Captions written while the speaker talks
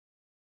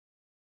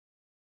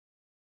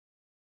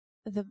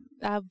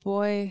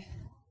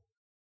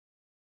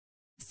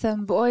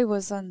some boy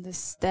was on the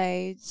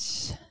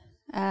stage,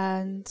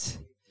 and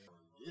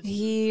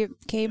he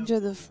came to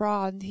the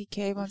front. He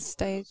came on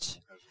stage,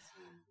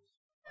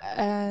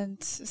 and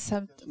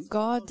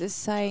God is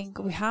saying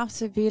we have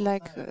to be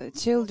like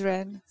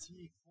children.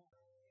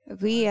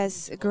 We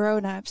as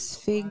grown-ups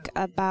think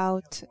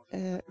about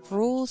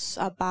rules,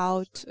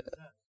 about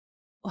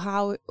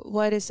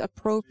what is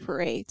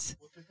appropriate.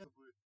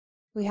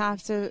 We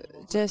have to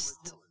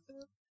just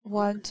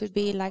want to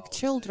be like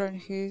children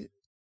who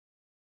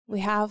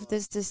we have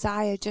this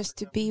desire just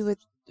to be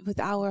with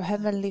our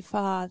Heavenly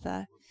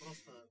Father,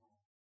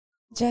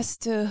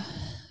 just to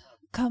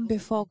come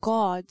before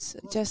God,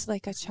 just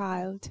like a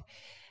child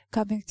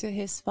coming to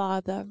his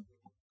Father.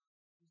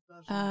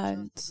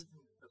 And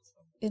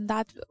in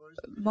that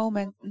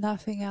moment,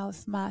 nothing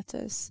else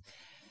matters.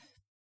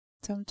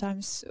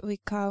 Sometimes we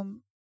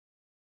come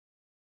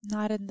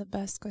not in the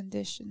best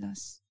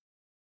conditions,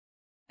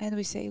 and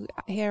we say,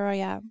 here I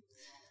am.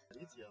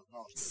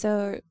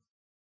 So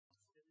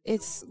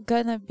it's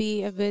gonna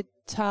be a bit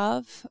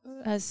tough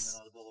as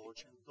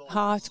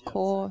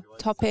hardcore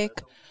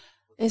topic.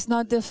 It's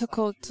not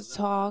difficult to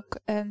talk.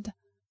 And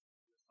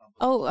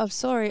I'm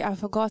sorry, I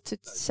forgot to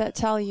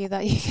tell you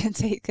that you can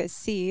take a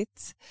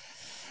seat.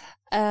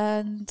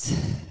 And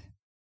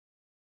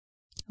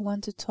I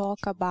want to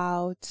talk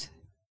about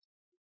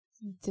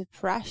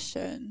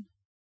depression.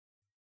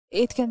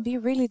 It can be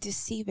really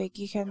deceiving.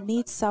 You can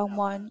meet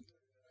someone,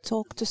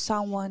 talk to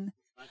someone,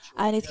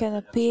 and it can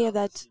appear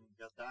that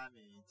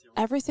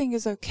everything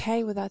is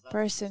okay with that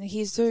person.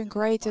 He's doing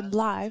great in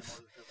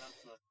life.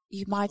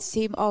 You might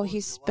seem,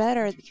 he's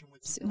better,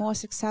 more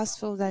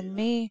successful than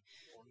me.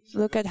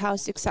 Look at how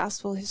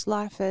successful his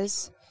life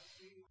is.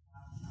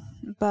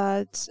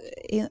 But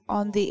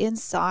on the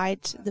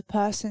inside, the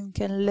person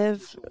can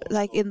live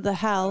like in the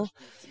hell,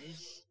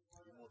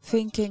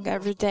 thinking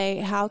every day,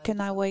 how can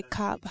I wake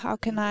up? How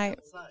can I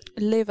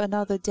live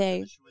another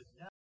day?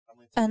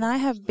 And I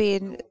have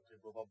been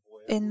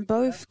in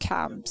both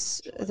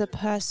camps, the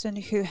person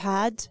who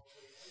had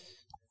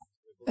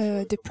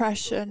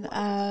depression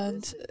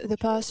and the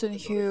person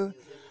who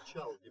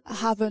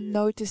haven't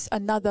noticed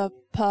another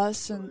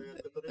person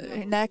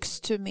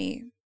next to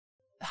me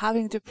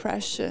having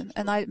depression,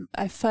 and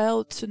I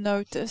failed to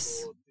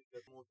notice.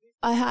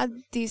 I had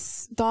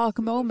these dark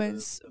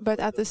moments, but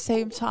at the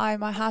same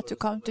time I had to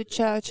come to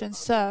church and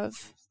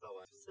serve.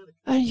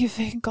 And you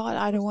think, God,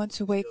 I don't want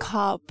to wake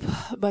up,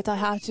 but I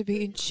have to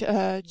be in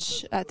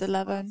church at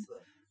 11.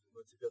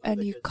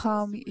 And you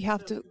come, you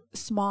have to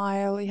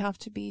smile, you have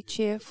to be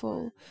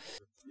cheerful,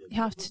 you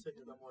have to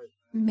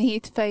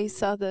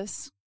face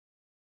others.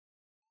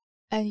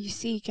 And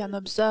you can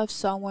observe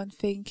someone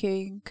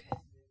thinking,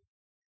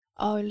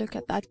 look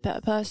at that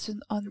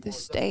person on the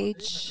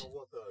stage.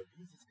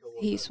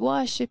 He's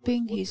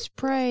worshipping, he's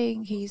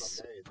praying,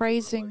 he's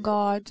praising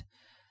God.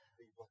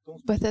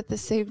 But at the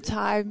same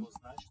time,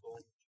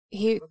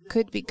 he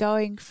could be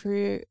going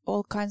through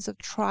all kinds of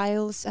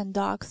trials and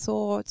dark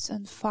thoughts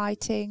and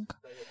fighting.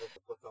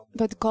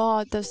 But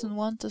God doesn't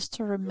want us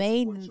to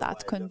remain in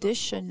that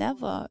condition,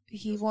 never.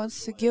 He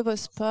wants to give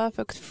us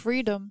perfect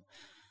freedom,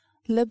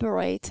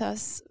 liberate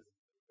us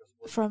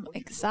from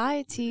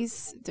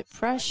anxieties,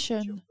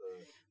 depression,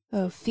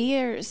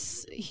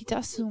 fears. He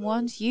doesn't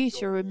want you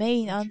to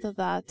remain under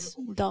that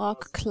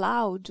dark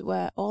cloud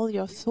where all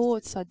your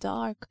thoughts are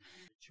dark,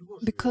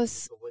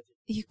 because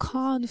you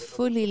can't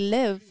fully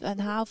live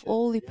and have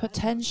all the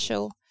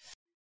potential,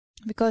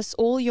 because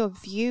all your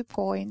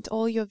viewpoint,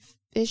 all your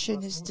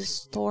vision is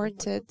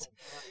distorted,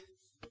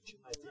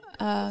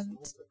 and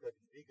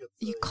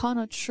you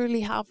cannot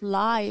truly have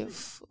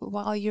life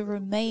while you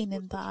remain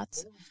in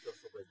that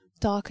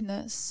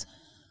darkness.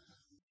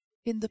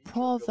 In the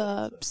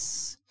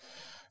Proverbs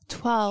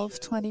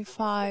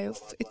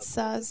 12:25, it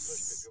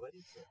says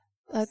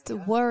that the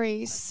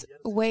worries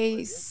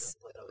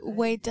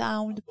weigh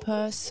down the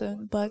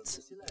person, but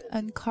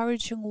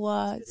encouraging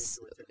words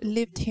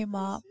lift him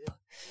up,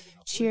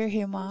 cheer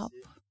him up.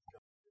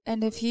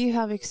 And if you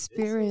have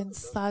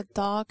experienced that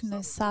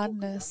darkness,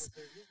 sadness,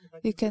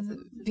 you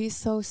can be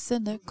so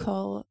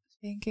cynical,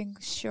 thinking,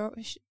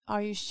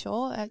 are you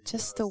sure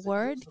just a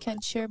word can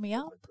cheer me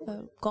up?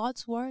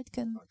 God's word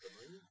can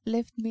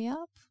lift me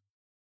up?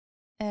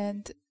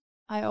 And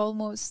I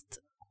almost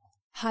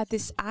had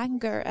this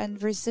anger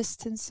and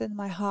resistance in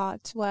my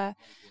heart where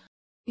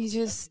you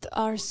just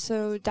are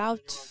so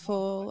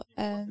doubtful,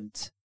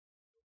 and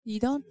you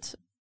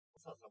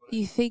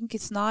think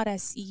it's not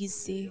as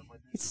easy.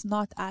 It's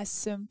not as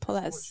simple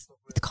as,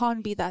 it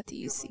can't be that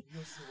easy.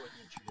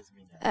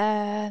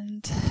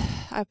 And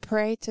I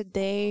pray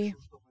today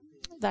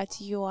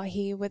that you are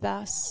here with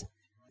us.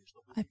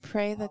 I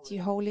pray that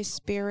your Holy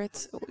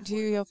Spirit do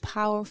your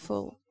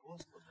powerful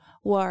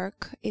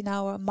work in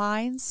our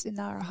minds, in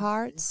our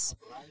hearts,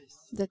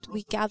 that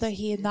we gather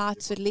here not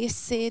to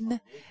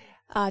listen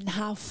and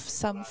have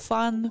some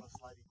fun,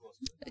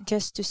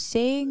 just to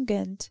sing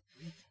and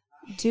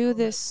do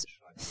this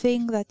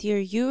thing that you're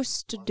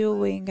used to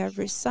doing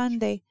every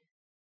Sunday,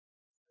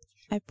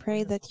 I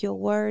pray that your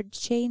word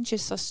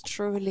changes us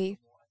truly,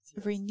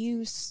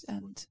 renews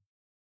and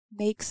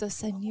makes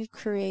us a new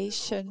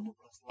creation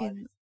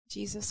in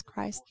Jesus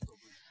Christ.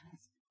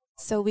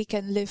 So we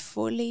can live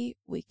fully,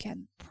 we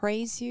can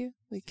praise you,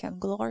 we can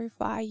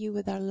glorify you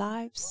with our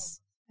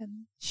lives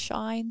and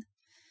shine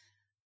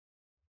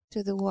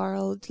to the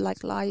world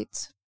like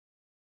light.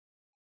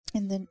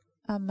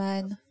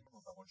 Amen.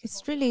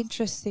 It's really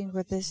interesting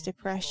with this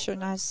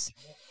depression, as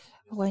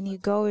when you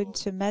go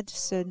into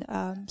medicine,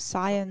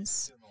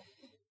 science,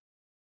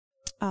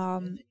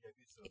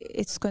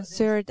 it's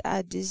considered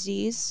a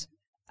disease,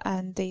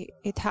 and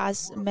it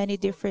has many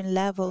different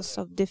levels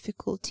of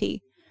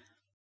difficulty.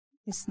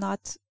 It's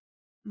not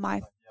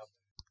my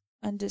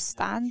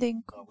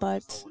understanding,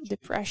 but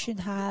depression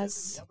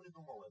has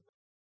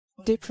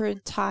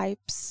different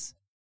types.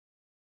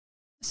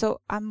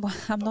 So I'm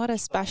not a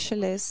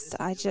specialist.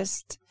 I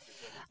just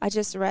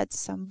read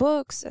some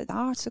books and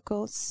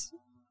articles.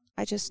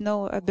 I just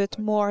know a bit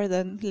more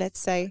than, let's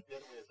say,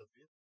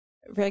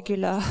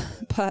 regular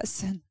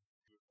person.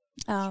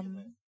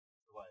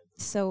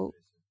 So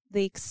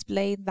they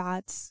explain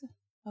that,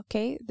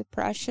 okay,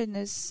 depression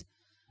is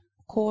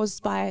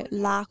caused by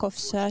lack of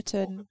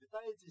certain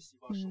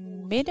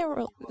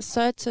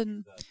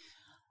certain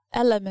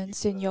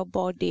elements in your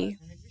body.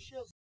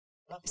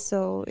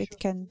 So it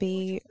can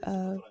be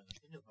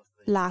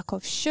lack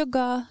of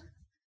sugar,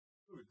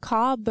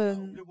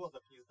 carbon,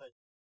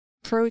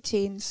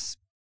 proteins,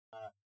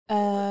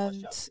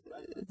 and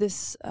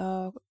this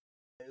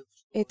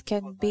it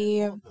can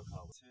be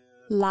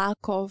lack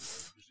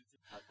of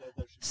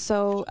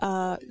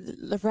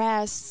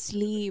rest,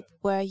 sleep,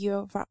 where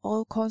you're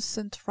all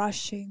constant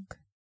rushing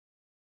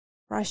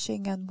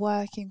and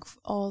working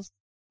all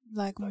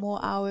like more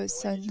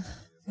hours than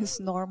is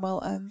normal,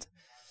 and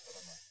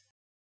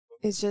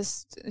it's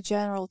just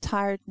general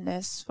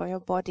tiredness for your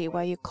body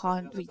where you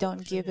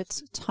don't give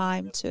it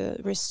time to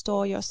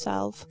restore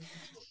yourself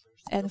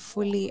and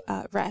fully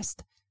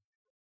rest.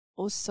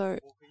 Also,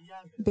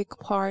 big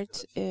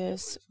part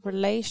is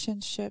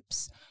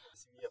relationships,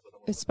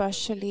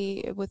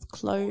 especially with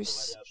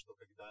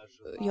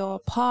your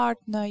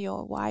partner,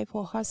 your wife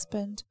or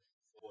husband.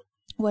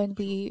 When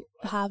we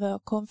have a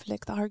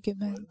conflict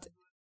argument,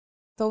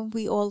 don't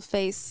we all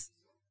face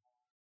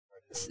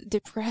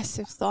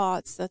depressive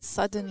thoughts that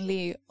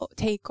suddenly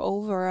take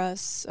over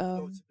us,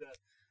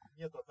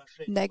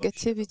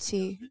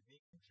 negativity?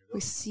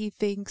 We see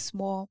things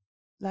more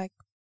like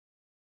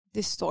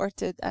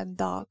distorted and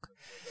dark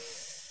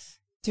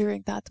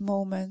during that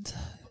moment.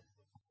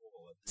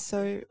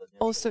 So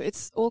also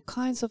it's all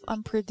kinds of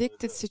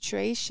unpredicted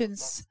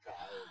situations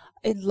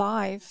in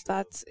life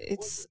that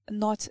it's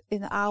not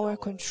in our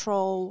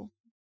control.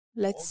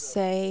 Let's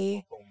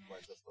say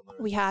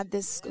we had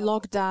this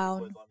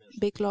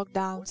big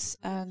lockdowns,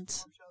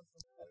 and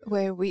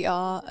where we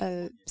are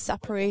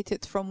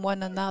separated from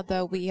one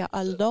another, we are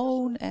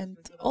alone and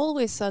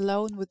always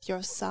alone with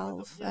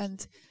yourself,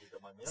 and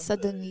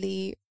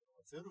suddenly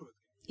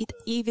it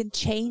even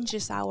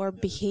changes our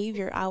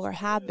behavior, our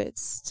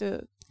habits.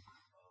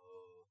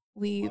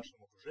 We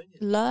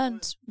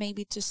learned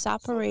maybe to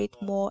separate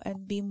more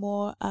and be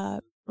more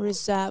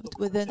reserved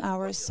within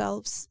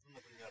ourselves.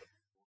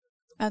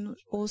 And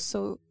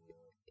also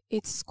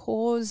it's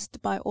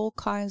caused by all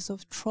kinds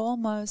of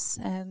traumas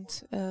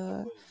and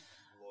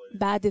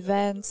bad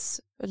events,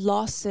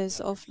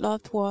 losses of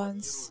loved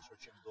ones.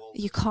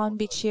 You can't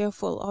be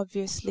cheerful,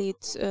 obviously.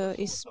 It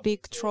is a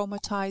big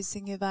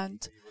traumatizing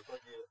event.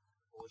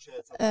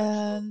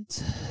 And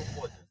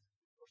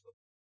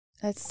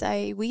let's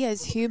say we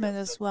as humans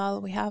as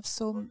well, we have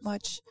so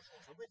much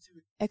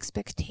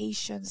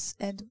expectations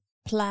and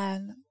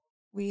plan.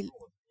 We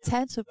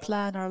tend to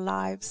plan our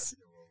lives,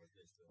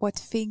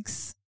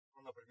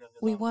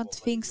 we want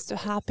things to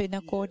happen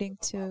according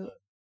to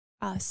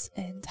us,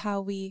 and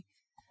how we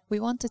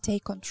want to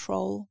take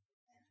control.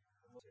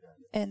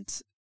 And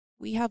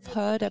we have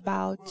heard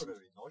about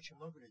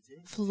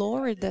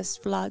Florida's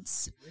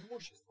floods,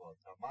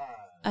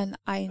 and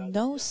I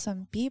know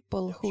some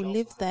people who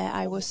live there.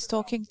 I was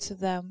talking to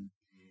them.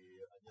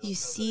 You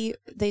see,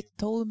 they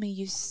told me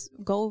you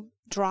go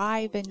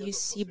drive and you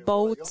see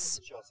boats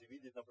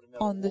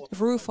on the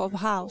roof of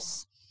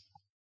house,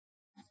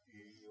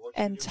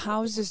 and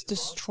houses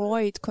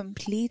destroyed,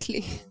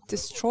 completely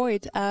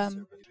destroyed.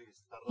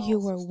 You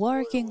were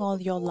working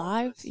all your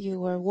life, you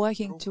were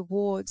working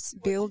towards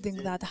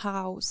building that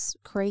house,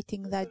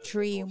 creating that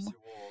dream,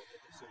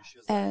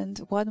 and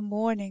one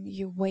morning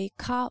you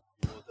wake up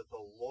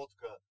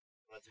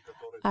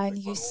and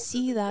you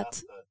see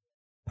that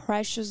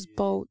precious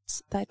boat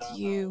that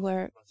you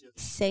were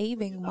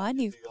saving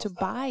money to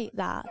buy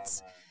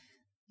that.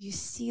 You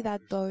see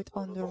that boat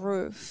on the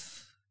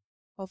roof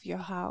of your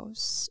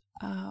house,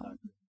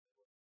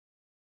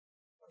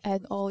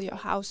 and all your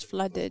house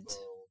flooded.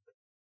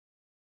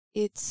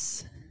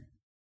 It's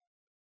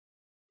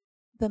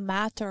the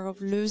matter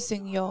of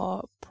losing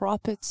your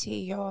property,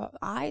 your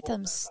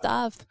items,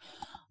 stuff,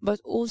 but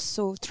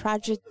also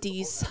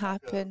tragedies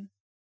happen.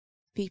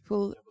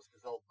 People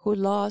who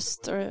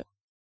lost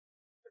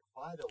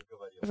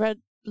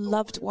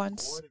loved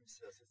ones,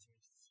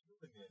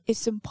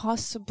 it's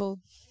impossible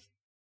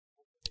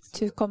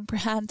to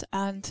comprehend,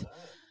 and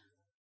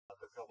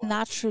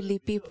naturally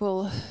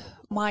people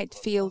might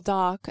feel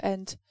dark,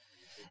 and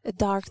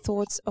dark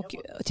thoughts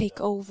take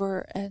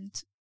over,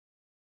 and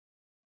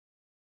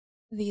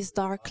these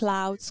dark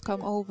clouds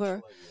come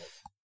over.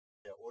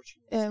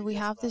 We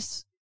have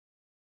this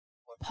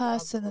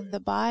person in the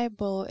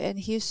Bible, and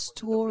his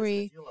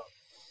story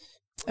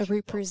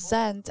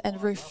represent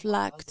and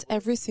reflect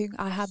everything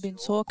I have been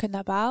talking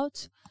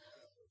about.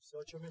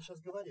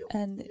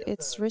 And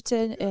it's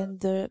written in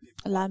the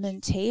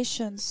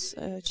Lamentations,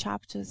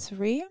 chapter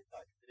 3,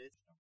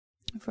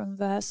 from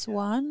verse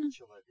 1.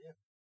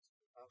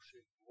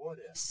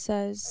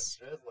 Says,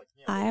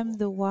 I am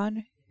the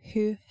one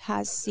who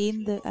has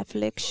seen the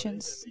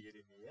afflictions.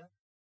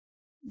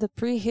 The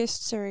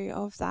prehistory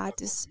of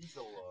that is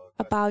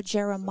about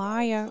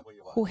Jeremiah,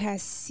 who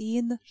has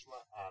seen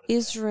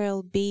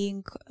Israel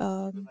being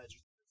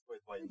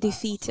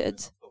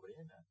defeated.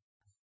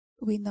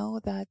 We know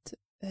that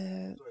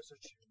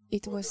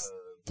it was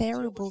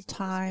terrible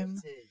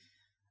time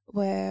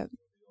where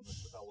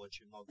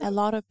a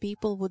lot of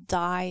people would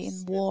die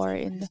in war,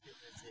 in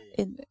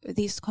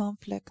these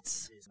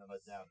conflicts.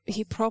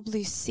 He's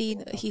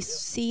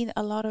seen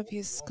a lot of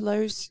his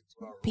close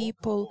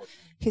people,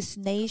 his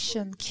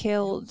nation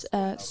killed,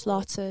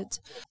 slaughtered,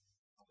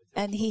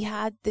 and he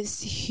had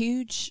this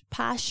huge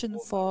passion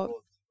for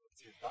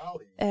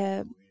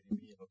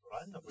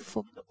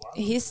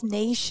his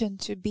nation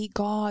to be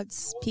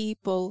God's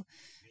people,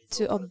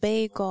 to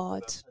obey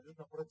God.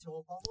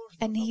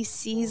 And he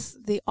sees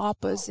the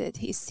opposite.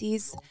 He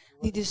sees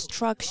the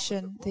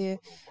destruction, the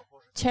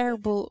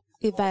terrible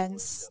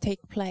events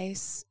take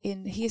place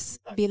in his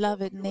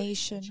beloved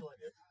nation.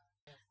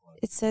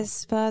 It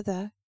says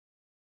further,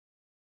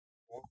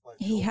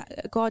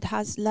 God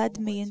has led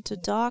me into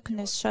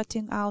darkness,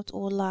 shutting out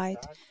all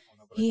light.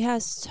 He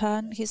has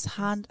turned his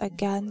hand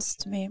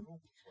against me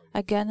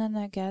again and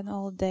again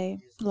all day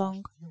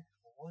long.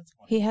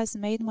 He has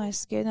made my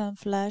skin and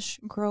flesh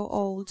grow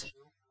old.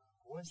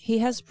 He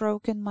has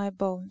broken my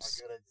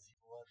bones.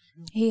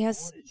 He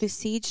has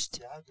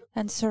besieged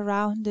and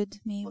surrounded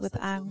me with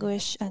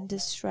anguish and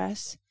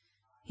distress.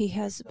 He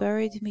has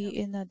buried me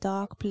in a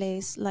dark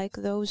place like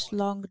those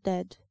long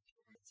dead.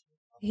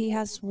 He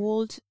has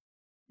walled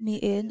me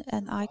in,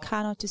 and I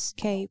cannot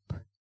escape.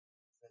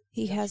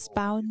 He has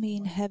bound me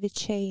in heavy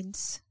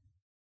chains.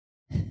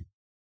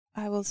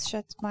 I will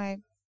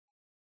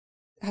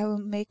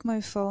make my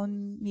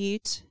phone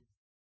mute.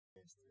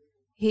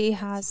 He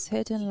has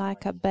hidden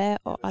like a bear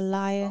or a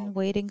lion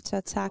waiting to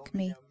attack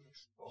me.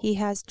 He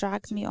has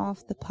dragged me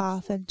off the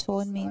path and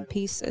torn me in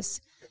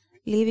pieces,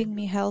 leaving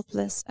me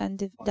helpless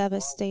and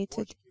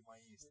devastated.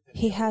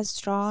 He has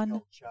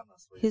drawn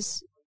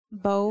his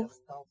bow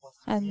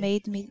and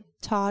made me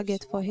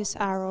target for his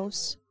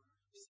arrows.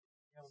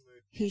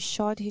 He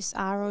shot his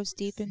arrows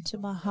deep into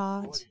my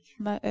heart.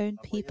 My own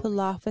people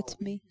laugh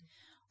at me.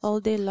 All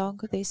day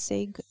long they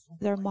sing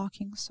their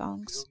mocking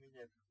songs.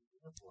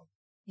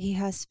 He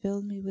has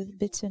filled me with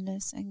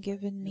bitterness and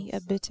given me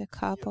a bitter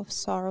cup of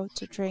sorrow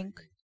to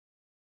drink.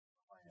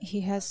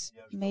 He has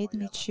made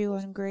me chew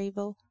on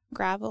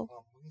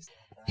gravel.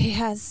 He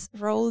has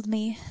rolled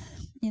me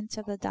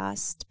into the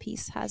dust.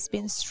 Peace has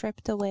been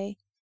stripped away,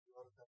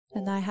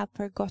 and I have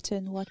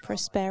forgotten what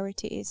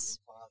prosperity is.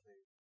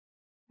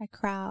 I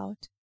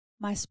cried,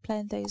 my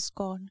splendor is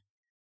gone.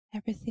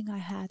 Everything I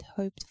had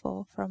hoped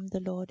for from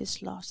the Lord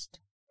is lost.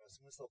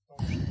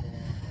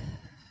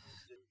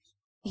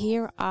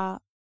 Here are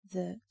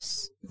the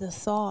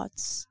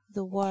thoughts,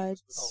 the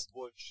words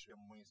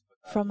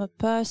from a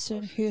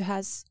person who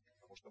has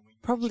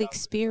probably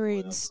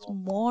experienced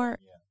more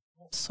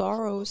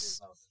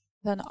sorrows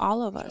than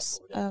all of us.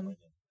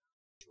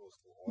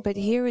 But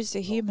here is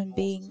a human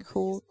being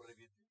who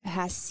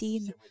has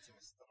seen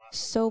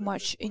so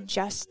much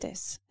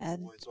injustice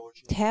and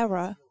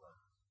terror.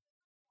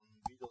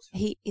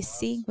 He is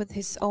seeing with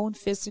his own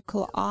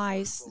physical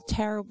eyes the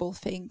terrible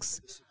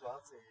things.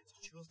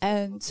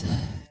 And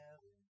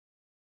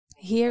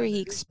here he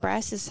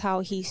expresses how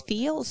he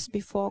feels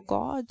before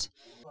God.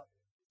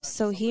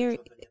 So here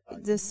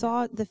the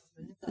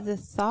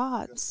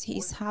thoughts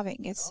he's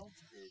having, it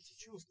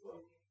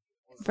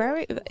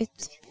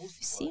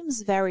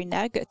seems very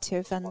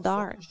negative and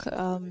dark.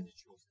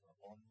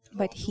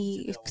 But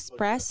he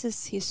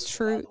expresses his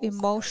true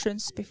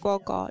emotions before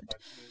God.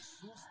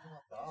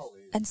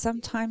 And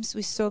sometimes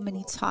we so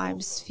many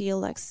times feel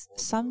like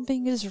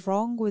something is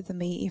wrong with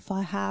me if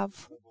I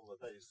have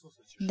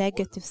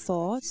negative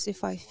thoughts,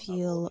 if I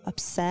feel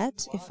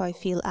upset, if I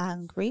feel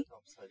angry.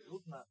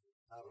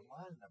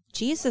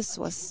 Jesus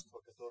was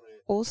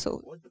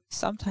also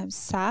sometimes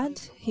sad.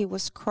 He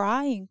was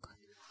crying.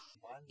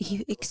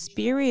 He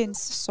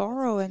experienced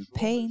sorrow and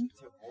pain.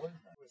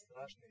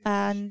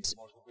 And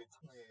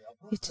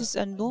it is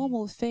a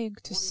normal thing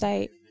to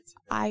say,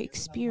 I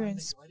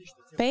experience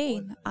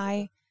pain,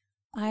 I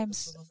am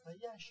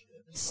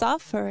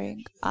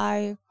suffering,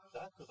 I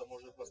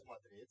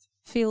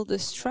feel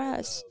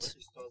distressed.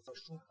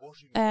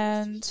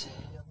 And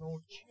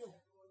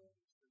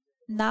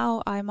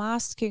now I'm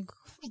asking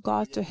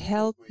God to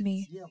help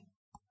me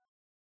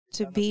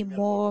to be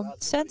more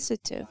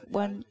sensitive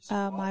when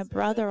my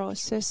brother or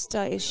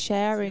sister is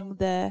sharing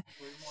their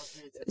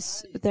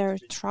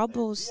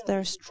troubles,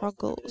 their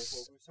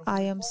struggles.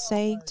 I am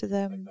saying to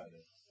them,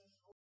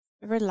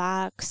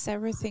 relax,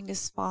 everything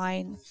is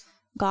fine.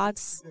 God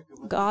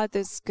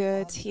is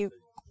good. He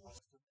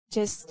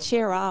just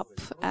cheer up.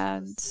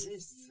 And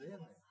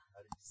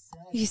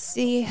you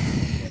see,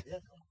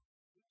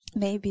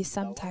 maybe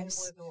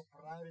sometimes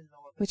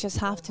we just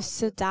have to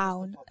sit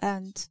down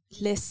and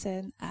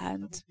listen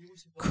and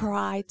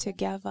cry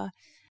together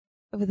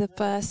with the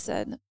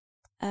person,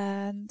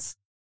 and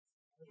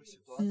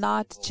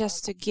not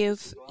just to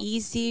give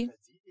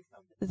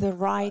the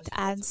right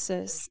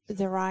answers,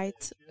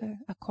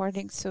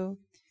 according to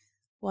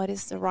what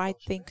is the right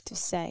thing to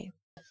say.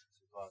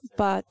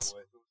 But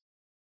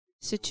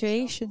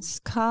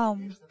situations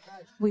come,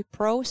 we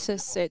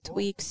process it,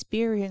 we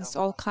experience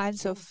all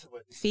kinds of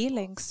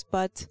feelings,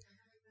 but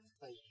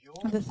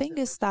the thing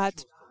is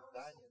that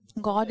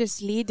God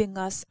is leading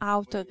us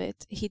out of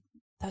it. He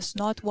does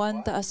not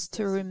want us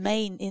to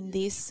remain in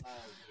these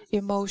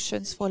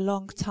emotions for a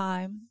long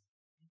time.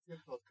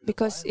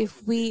 Because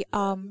if we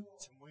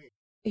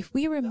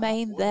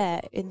remain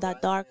there in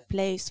that dark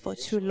place for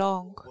too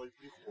long,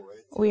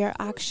 we are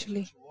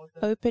actually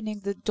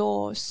opening the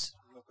doors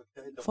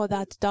for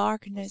that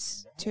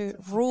darkness to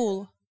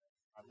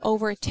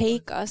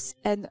overtake us,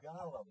 and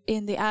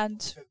in the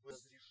end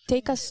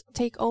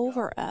take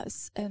over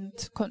us and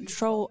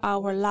control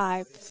our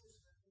life.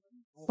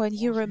 When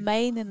you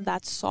remain in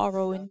that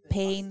sorrow and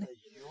pain,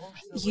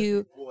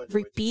 you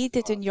repeat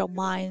it in your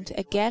mind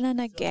again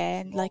and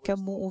again, like a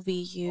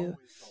movie. You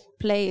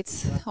play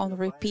it on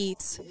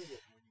repeat.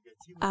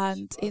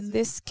 And in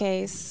this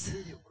case,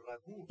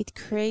 it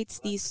creates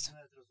these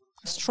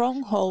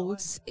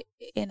strongholds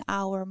in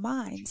our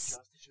minds.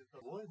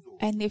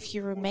 And if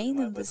you remain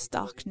in this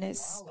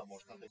darkness,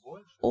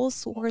 all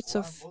sorts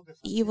of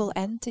evil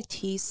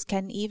entities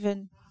can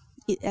even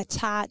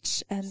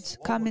attach and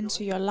come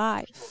into your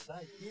life,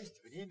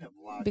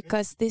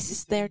 because this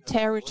is their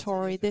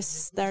territory, this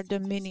is their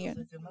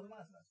dominion.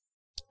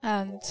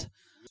 And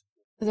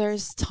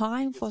there's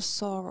time for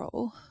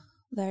sorrow,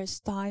 there's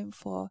time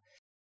for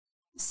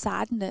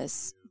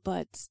sadness,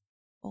 but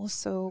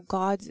also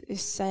God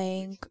is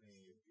saying,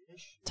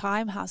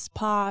 time has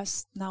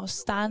passed, now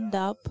stand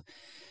up.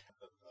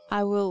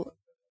 I will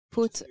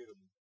put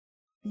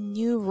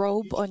new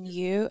robe on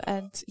you,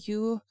 and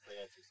you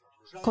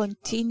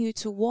continue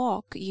to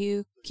walk,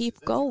 you keep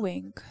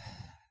going.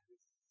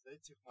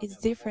 It's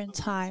different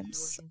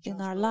times in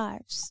our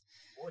lives,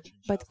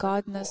 but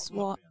God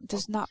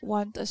does not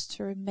want us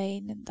to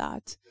remain in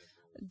that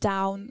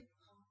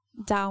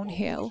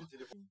downhill.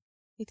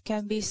 It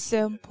can be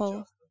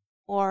simple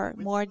or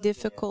more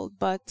difficult,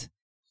 but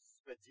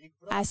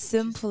as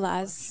simple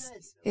as,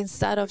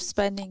 instead of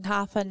spending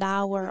half an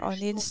hour on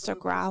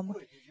Instagram,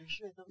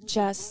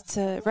 just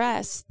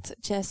rest,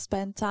 just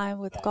spend time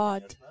with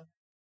God.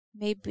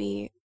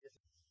 Maybe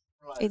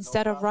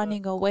instead of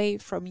running away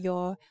from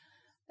your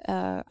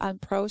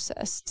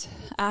unprocessed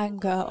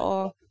anger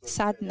or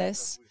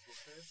sadness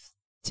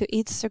to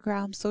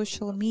Instagram,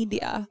 social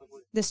media,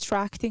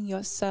 distracting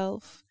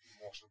yourself,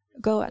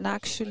 go and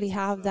actually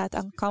have that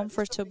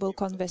uncomfortable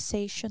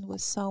conversation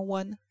with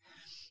someone.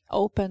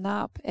 Open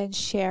up and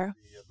share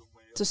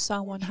to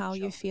someone how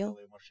you feel.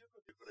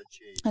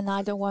 And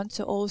I don't want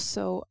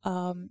to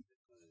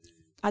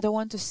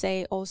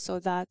say also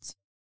that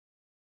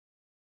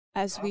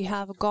as we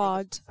have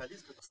God,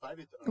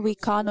 we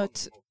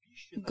cannot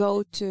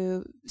go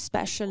to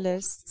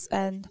specialists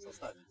and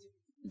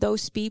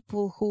those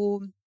people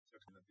who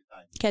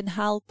can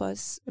help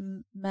us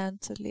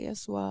mentally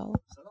as well.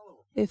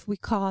 If we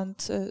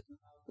can't,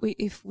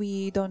 if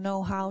we don't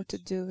know how to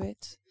do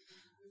it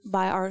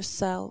by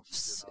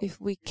ourselves, if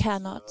we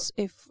cannot,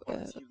 if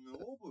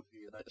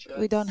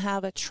we don't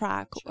have a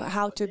track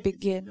how to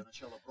begin,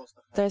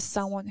 there's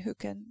someone who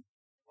can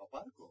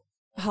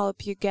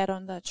help you get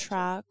on that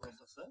track.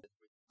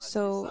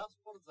 So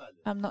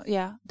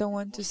don't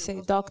want to say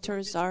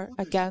doctors are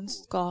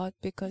against God,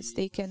 because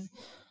they can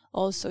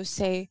also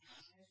say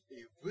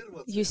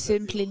you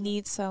simply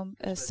need some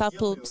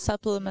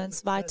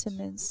supplements,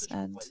 vitamins,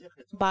 and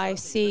by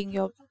seeing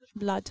your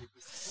blood.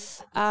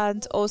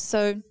 And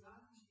also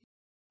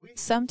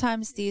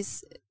sometimes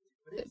these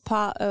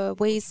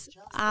ways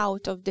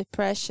out of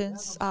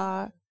depressions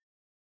are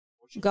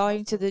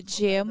going to the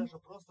gym,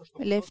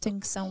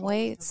 lifting some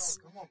weights,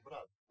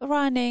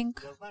 running.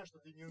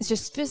 It's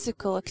just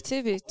physical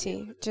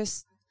activity,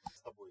 just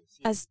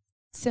as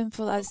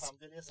simple as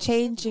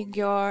changing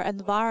your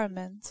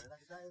environment,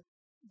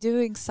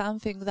 doing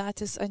something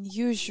that is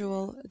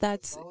unusual,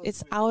 that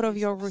is out of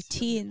your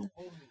routine.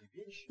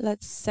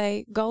 Let's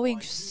say going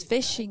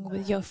fishing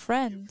with your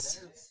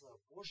friends.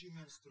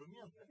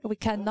 We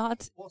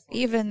cannot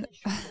even,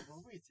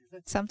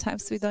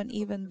 sometimes we don't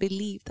even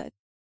believe that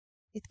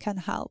it can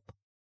help.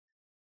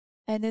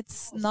 And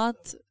it's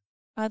not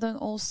I don't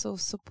also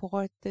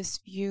support this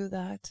view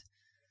that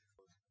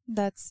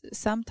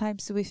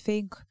sometimes we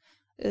think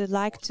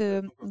like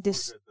to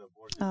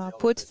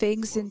put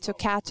things into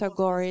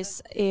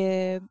categories,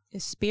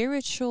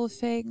 spiritual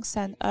things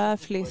and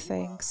earthly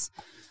things.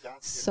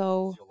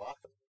 So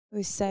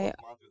we say,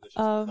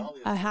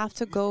 I have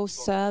to go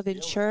serve in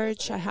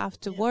church, I have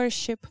to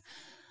worship,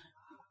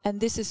 and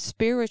this is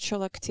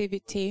spiritual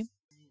activity,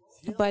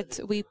 but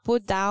we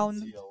put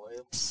down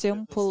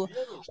simple,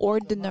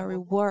 ordinary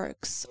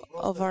works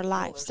of our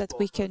lives that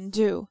we can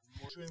do,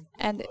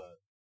 and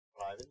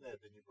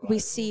we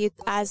see it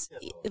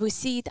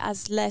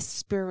as less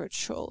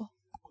spiritual.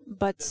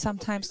 But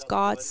sometimes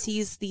God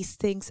sees these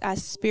things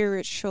as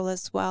spiritual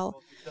as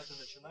well.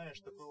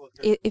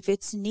 If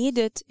it's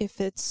needed,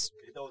 if it's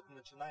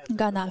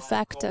gonna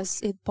affect us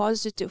in a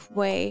positive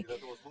way,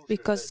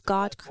 because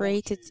God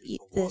created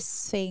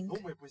this thing,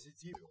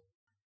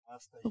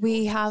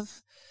 we have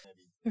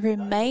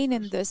remain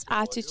in this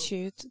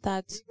attitude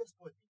that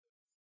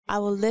I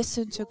will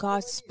listen to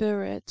God's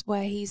Spirit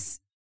where He's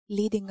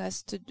leading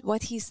us to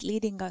what He's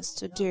leading us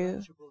to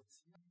do.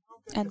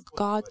 And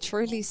God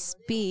truly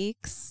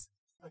speaks.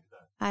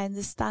 I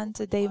understand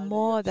today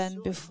more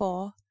than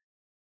before,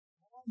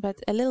 but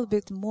a little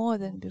bit more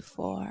than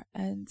before.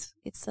 And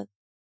it's a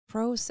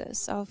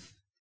process of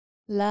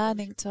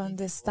learning to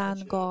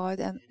understand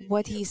God and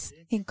what He's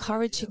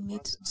encouraging me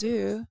to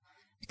do,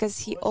 because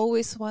He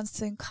always wants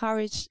to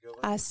encourage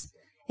us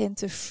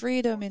into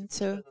freedom,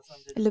 into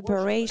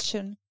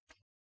liberation,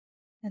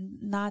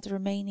 and not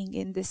remaining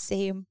in the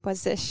same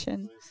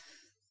position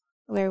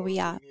where we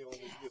are.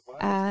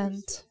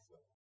 And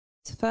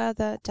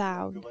further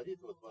down,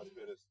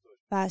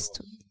 verse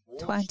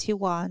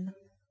 21.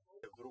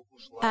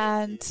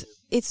 And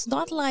it's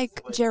not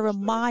like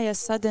Jeremiah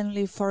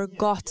suddenly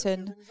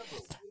forgotten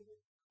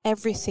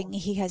everything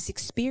he has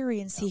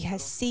experienced, he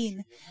has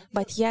seen,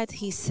 but yet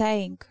he's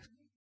saying,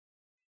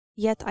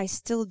 yet I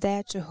still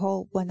dare to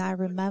hope when I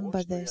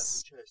remember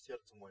this.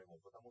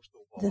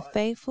 The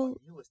faithful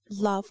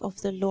love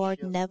of the Lord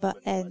never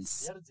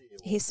ends.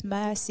 His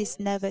mercies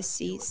never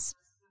cease.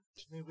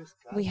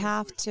 We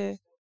have to,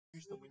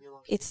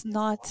 it's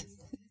not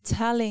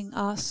telling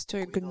us to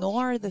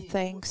ignore the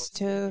things,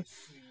 to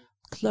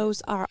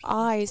close our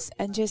eyes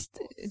and just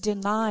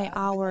deny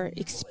our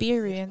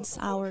experience,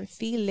 our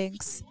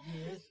feelings.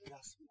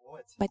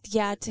 But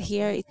yet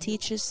here it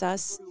teaches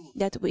us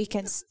that we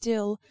can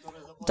still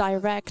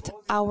direct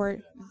our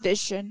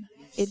vision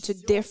into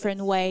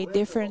different way,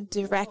 different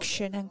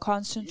direction, and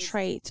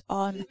concentrate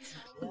on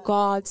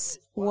God's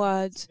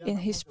word in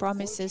His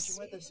promises.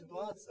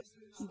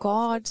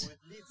 God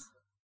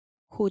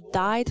who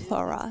died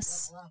for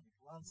us,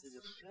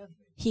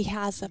 He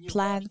has a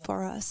plan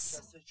for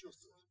us,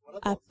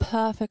 a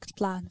perfect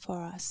plan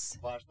for us.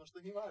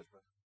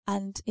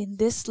 And in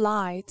this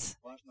light,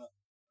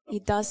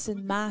 it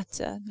doesn't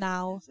matter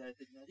now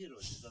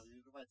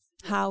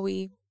how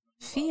we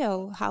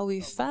feel, how we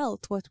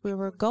felt, what we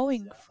were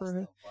going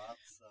through.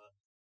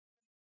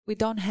 We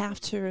don't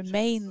have to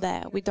remain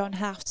there. We don't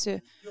have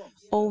to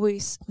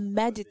always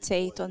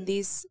meditate on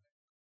these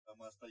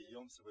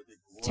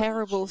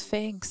terrible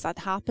things that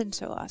happen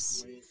to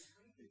us.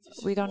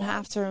 We don't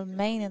have to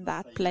remain in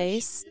that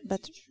place,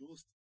 but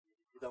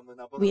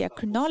we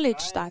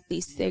acknowledge that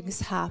these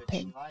things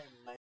happen.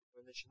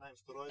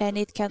 And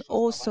it can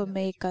also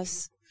make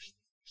us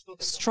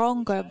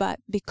stronger, but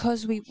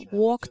because we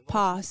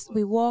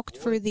walked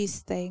through these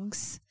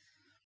things,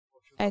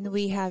 and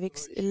we have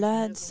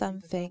learned some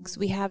things,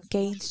 we have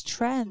gained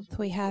strength,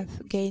 we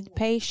have gained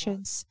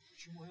patience.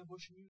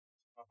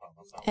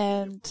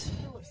 And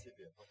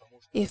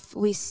if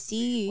we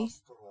see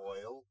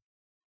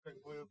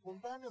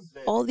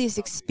all these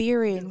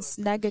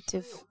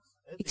negative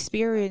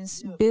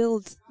experience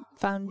build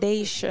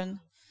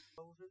foundation,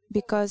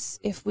 because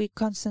if we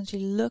constantly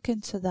look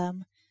into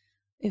them,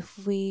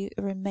 if we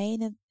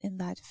remain in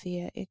that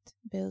fear, it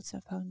builds a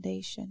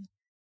foundation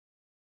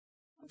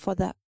for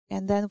that.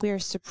 And then we are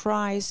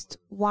surprised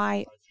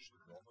why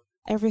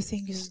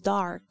everything is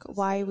dark,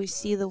 why we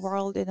see the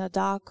world in a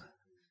dark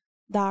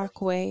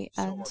way,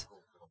 and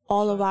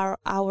all of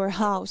our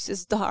house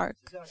is dark.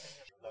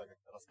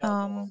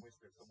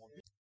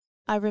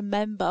 I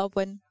remember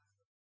when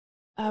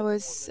I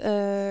was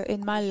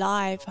in my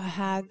life, I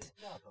had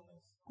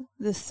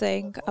the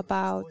thing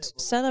about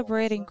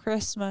celebrating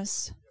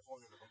Christmas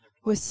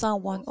with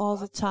someone all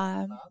the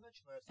time,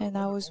 and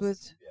I was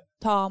with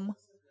Tom,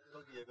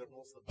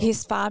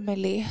 his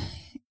family,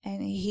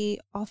 and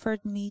he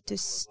offered me to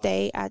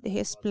stay at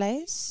his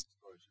place,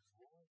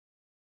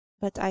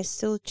 but I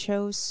still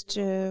chose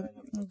to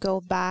go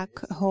back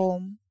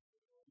home.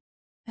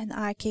 And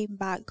I came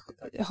back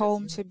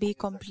home to be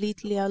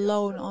completely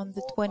alone on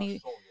the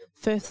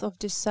 25th of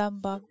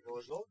December,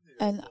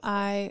 and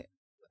I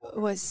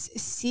was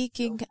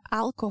seeking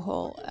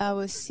alcohol. I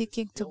was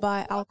seeking to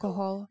buy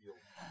alcohol,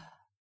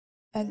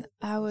 and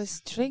I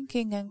was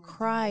drinking and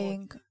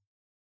crying.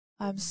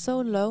 I'm so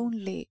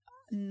lonely.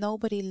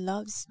 Nobody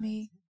loves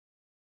me.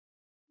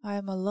 I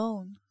am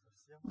alone.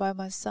 by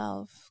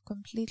myself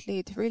completely.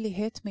 It really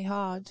hit me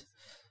hard.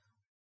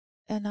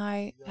 And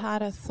I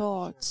had a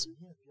thought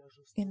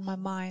in my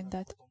mind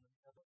that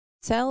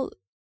tell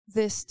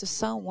this to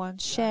someone,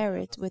 share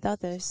it with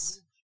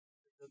others.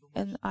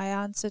 And I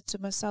answered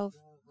to myself,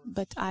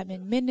 but I'm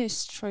in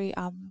ministry,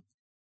 I'm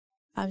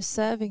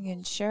serving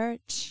in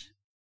church.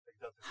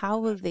 How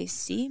will they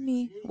see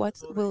me? What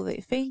will they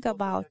think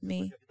about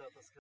me?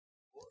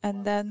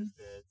 And then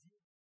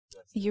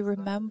you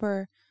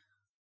remember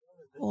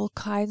all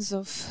kinds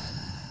of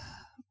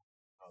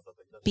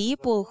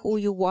people who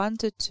you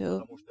wanted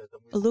to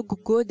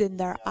look good in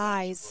their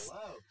eyes.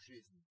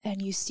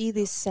 And you see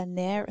these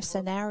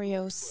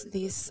scenarios,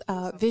 these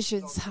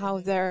visions, how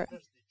they're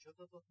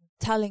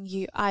telling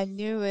you, I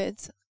knew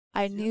it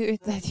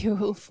that you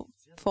will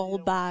fall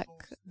back,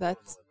 that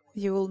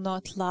you will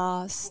not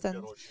last,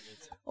 and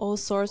all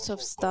sorts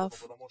of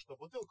stuff.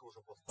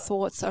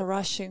 Thoughts are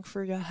rushing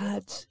through your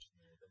head.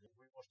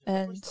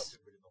 And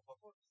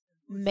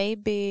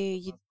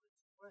maybe you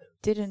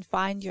didn't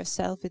find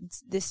yourself in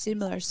this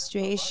similar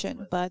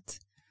situation, but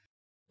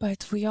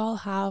we all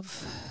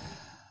have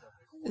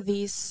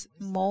these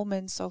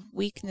moments of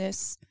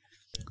weakness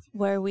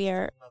where we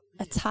are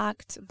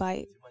attacked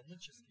by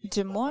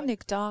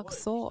demonic dark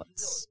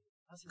thoughts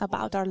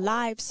about our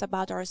lives,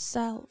 about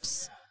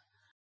ourselves.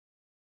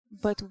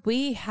 But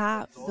we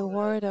have the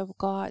Word of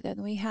God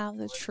and we have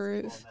the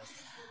truth.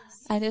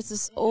 And it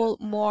is all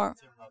more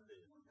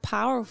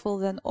powerful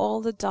than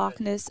all the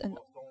darkness and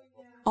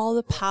all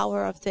the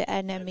power of the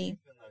enemy.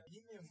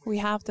 We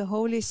have the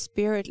Holy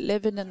Spirit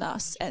living in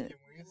us, and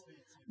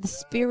the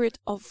Spirit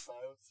of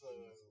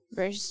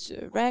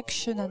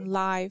resurrection and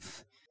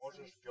life,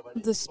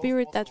 the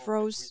Spirit that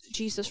rose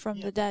Jesus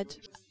from the dead.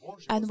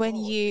 And when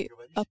you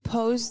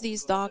oppose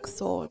these dark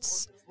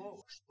thoughts,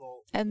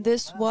 and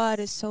this word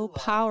is so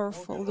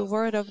powerful, the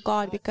Word of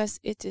God, because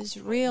it is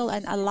real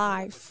and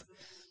alive.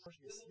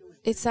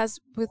 It says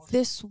with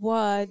this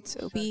word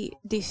we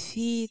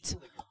defeat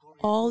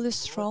all the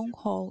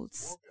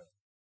strongholds,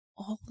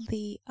 all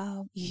the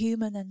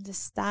human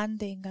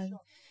understanding,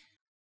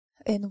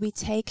 and we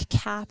take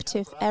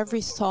captive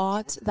every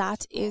thought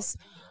that is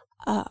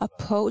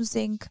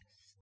opposing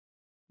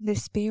the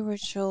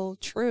spiritual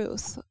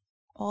truth.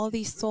 All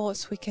these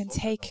thoughts we can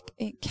take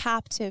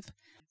captive.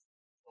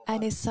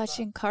 And it's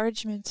such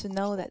encouragement to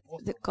know that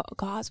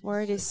God's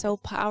word is so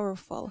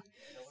powerful.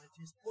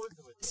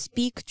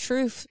 Speak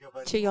truth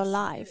to your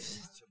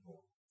life.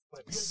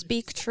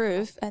 Speak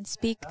truth and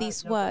speak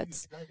these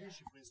words.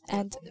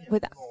 And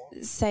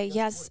say,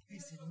 yes,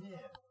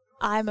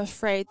 I'm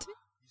afraid.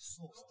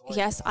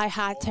 Yes, I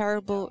had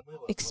terrible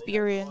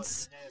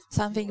experience.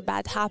 Something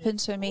bad happened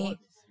to me.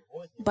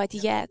 But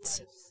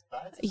yet,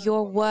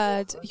 your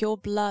word, your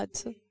blood,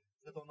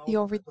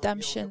 your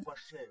redemption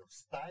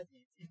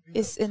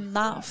is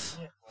enough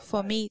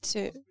for me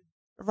to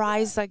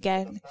rise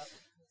again,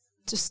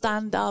 to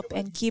stand up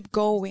and keep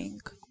going,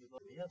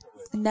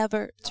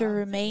 never to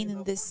remain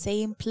in the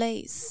same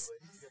place.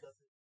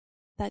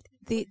 That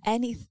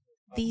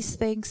these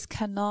things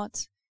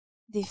cannot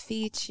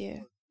defeat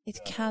you. It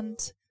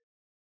can't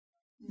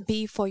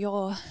be for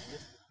your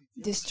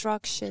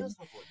destruction,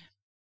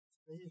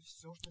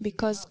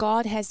 because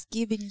God has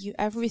given you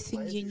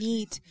everything you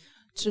need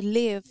to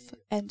live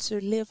and to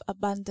live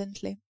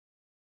abundantly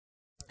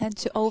and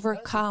to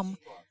overcome,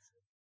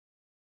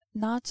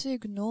 not to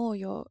ignore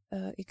your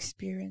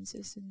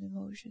experiences and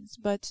emotions,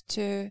 but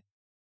to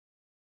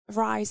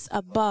rise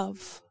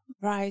above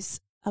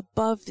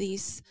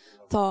these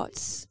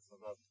thoughts.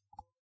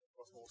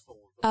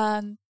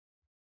 And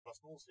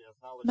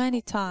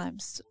many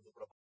times,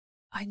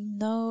 I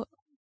know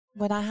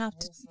when I have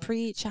to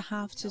preach, I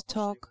have to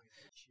talk,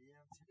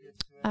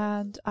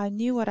 and I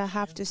knew what I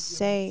have to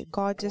say.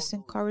 God is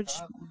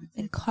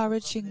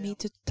encouraging me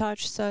to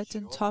touch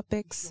certain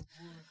topics,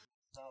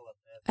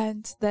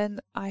 and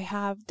then I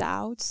have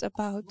doubts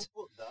about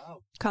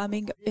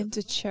coming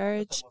into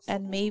church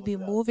and maybe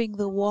moving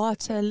the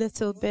water a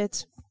little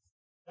bit,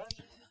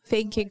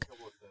 thinking,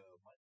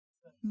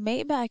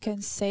 maybe I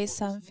can say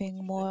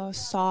something more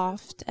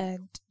soft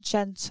and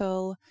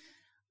gentle.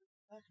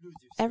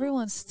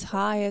 Everyone's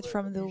tired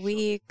from the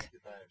week.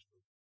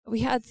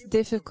 We had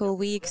difficult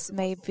weeks,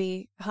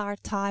 maybe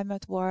hard time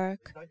at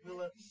work.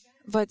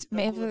 But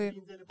maybe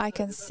I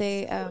can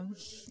say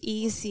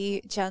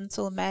easy,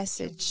 gentle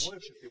message,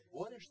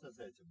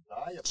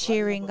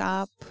 cheering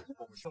up.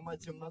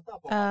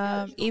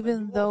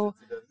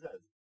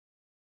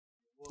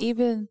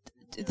 Even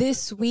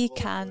this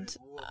weekend,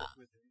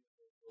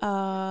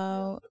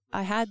 I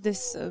had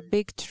this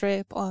big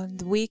trip on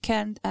the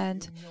weekend,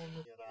 and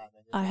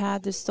I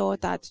had this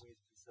thought that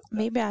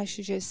maybe I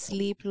should just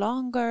sleep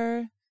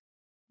longer,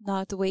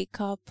 not wake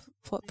up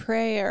for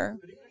prayer,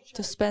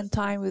 to spend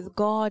time with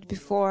God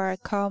before I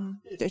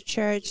come to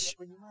church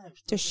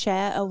to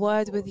share a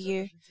word with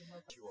you.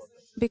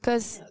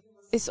 Because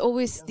it's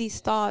always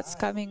these thoughts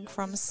coming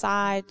from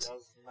side.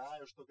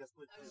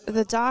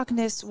 The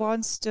darkness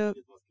wants to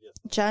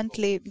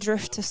gently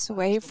drift us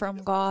away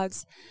from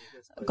God's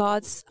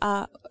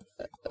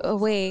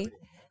way.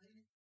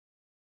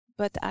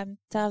 but I'm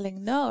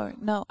telling,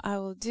 no, I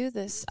will do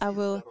this. I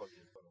will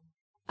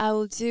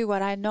do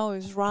what I know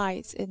is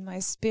right in my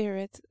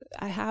spirit.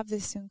 I have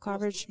this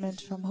encouragement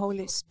from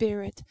Holy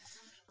Spirit.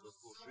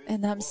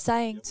 And I'm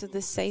saying to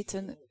the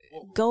Satan,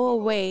 go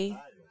away.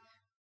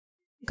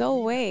 Go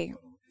away.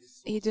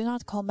 You do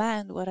not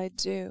command what I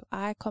do.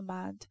 I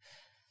command.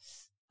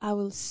 I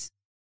will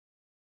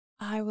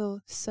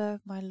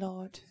serve my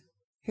Lord,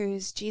 who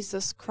is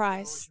Jesus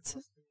Christ.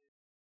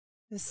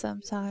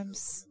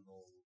 Sometimes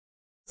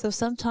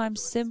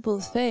simple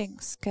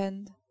things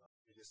can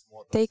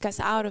take us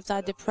out of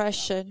that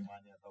depression,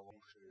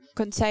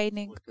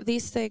 containing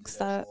these things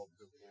that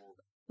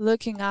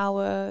looking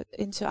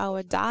into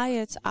our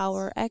diet,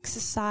 our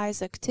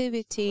exercise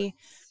activity,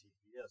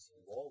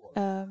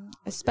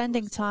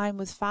 spending time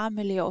with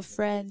family or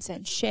friends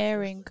and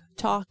sharing,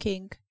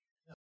 talking.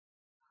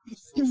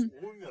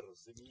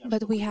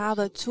 But we have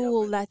a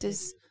tool that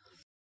is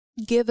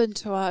given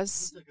to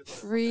us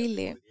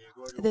freely,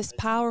 this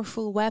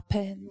powerful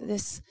weapon,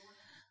 this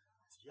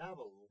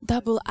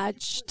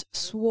double-edged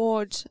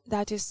sword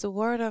that is the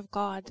Word of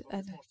God,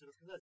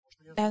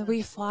 and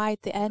we fight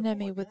the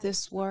enemy with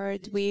this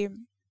word. We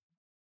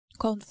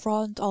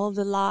confront all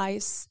the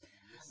lies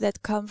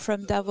that come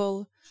from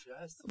devil.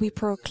 We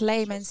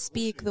proclaim and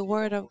speak the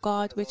Word of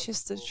God, which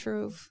is the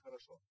truth.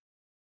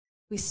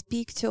 We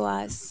speak to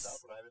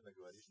us,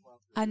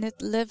 and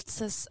it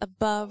lifts us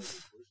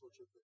above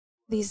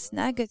these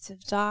negative,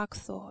 dark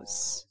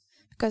thoughts,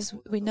 because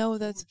we know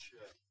that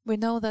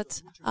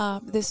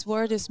this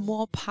word is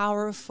more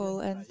powerful,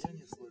 and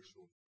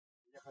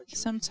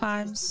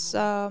sometimes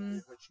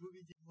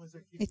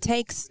it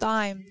takes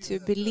time to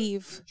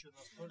believe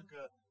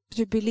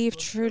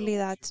truly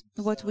that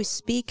what we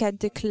speak and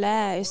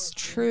declare is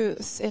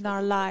truth in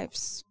our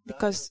lives,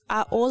 because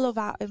all of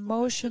our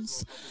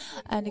emotions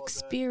and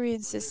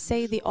experiences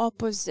say the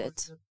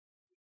opposite,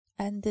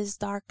 and this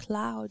dark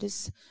cloud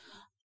is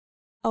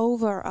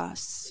over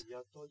us.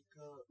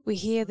 We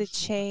hear the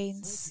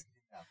chains,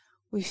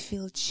 we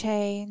feel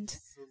chained,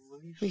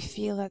 we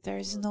feel that there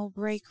is no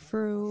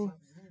breakthrough,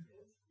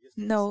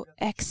 no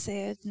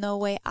exit, no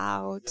way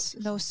out,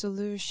 no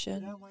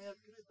solution.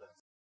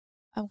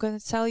 I'm going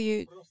to tell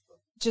you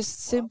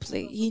just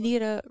simply, you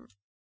need a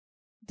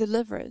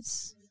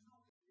deliverance.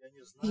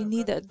 You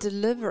need a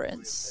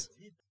deliverance.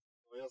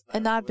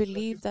 And I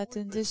believe that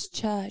in this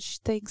church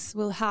things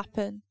will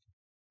happen.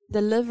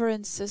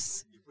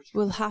 Deliverances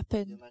will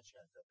happen.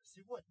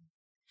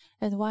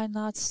 And why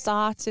not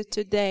start it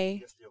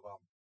today?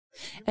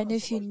 And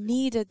if you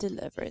need a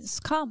deliverance,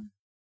 come.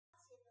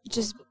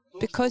 Just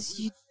because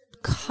you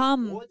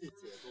come,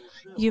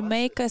 you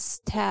make a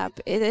step.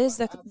 It is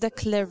a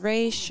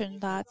declaration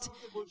that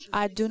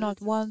I do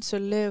not want to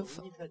live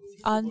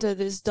under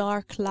this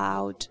dark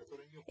cloud,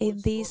 in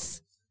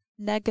these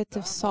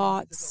negative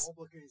thoughts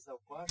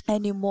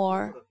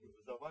anymore.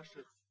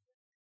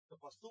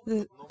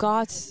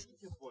 God,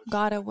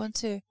 I want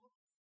to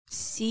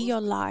see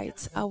your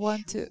light. I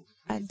want to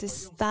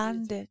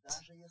understand it.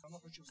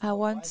 I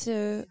want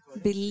to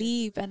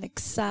believe and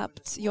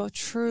accept your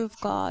truth,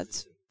 God,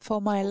 for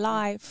my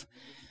life.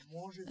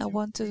 I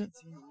want to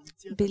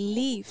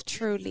believe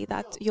truly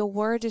that your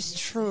word is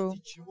true.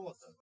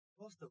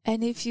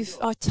 And if you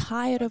are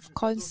tired of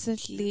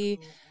constantly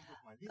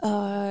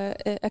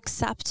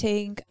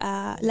accepting,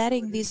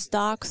 letting these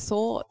dark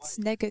thoughts,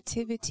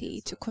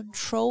 negativity to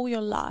control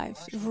your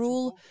life,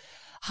 rule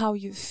how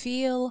you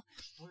feel,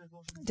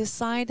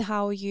 decide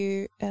how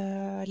you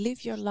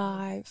live your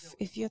life,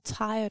 if you're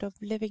tired of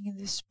living in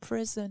this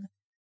prison,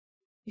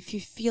 if you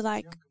feel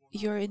like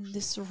you're in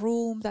this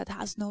room that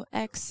has no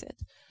exit,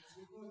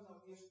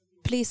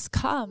 please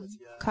come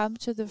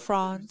to the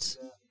front.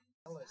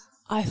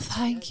 I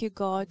thank you,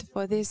 God,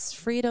 for this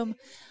freedom,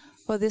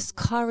 for this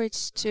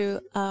courage to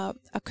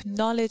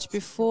acknowledge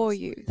before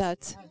you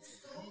that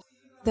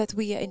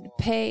we are in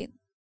pain,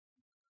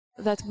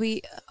 that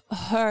we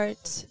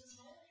hurt,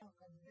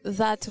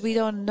 that we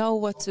don't know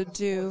what to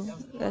do,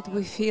 that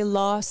we feel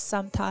lost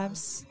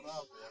sometimes.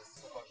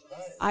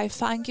 I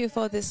thank you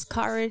for this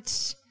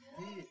courage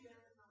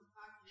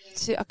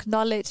to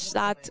acknowledge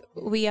that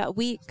we are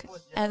weak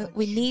and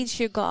we need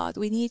you, God.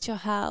 We need your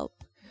help.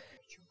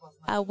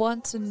 I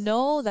want to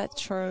know that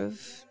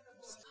truth.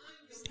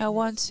 I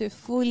want to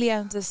fully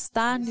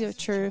understand your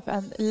truth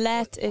and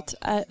let it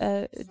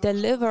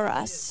deliver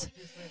us.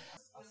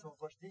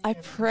 I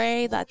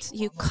pray that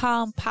you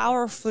come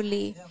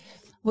powerfully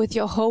with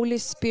your Holy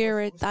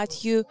Spirit,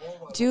 that you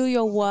do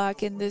your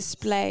work in this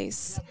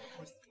place.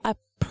 I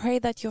pray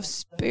that your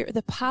spirit,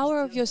 the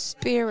power of your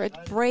Spirit,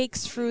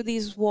 breaks through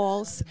these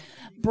walls,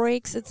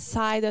 breaks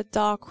inside the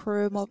dark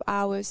room of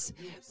ours,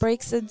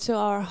 breaks into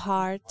our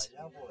heart.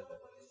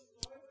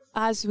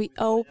 As we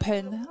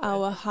open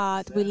our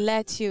heart, we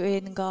let you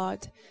in,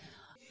 God.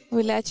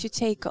 We let you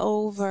take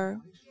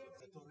over,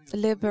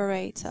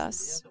 liberate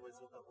us.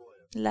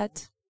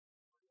 Let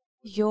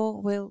your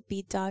will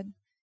be done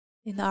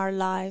in our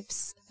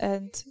lives,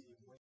 and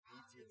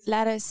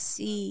let us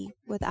see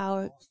with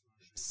our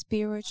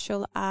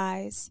spiritual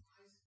eyes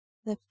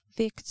the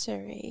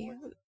victory,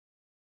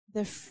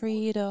 the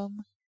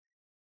freedom,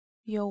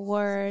 your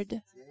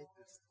word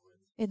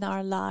in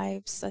our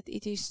lives, that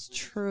it is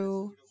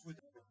true,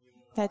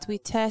 that we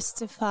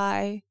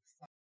testify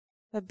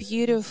that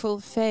beautiful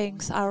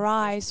things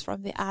arise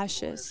from the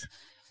ashes,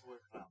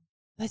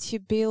 that you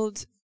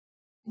build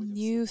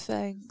new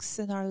things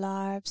in our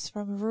lives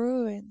from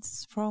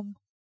ruins, from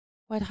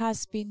what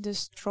has been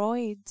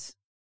destroyed.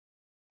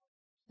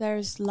 There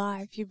is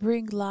life. You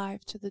bring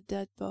life to the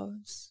dead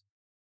bones,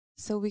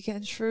 so we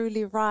can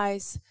truly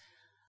rise.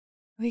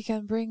 We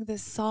can bring the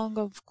song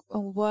of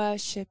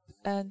worship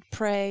and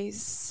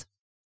praise.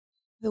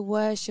 The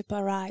worship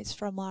arise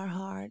from our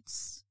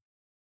hearts.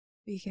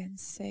 We can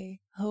say,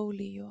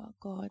 holy you are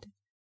God.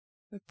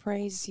 We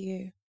praise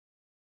you.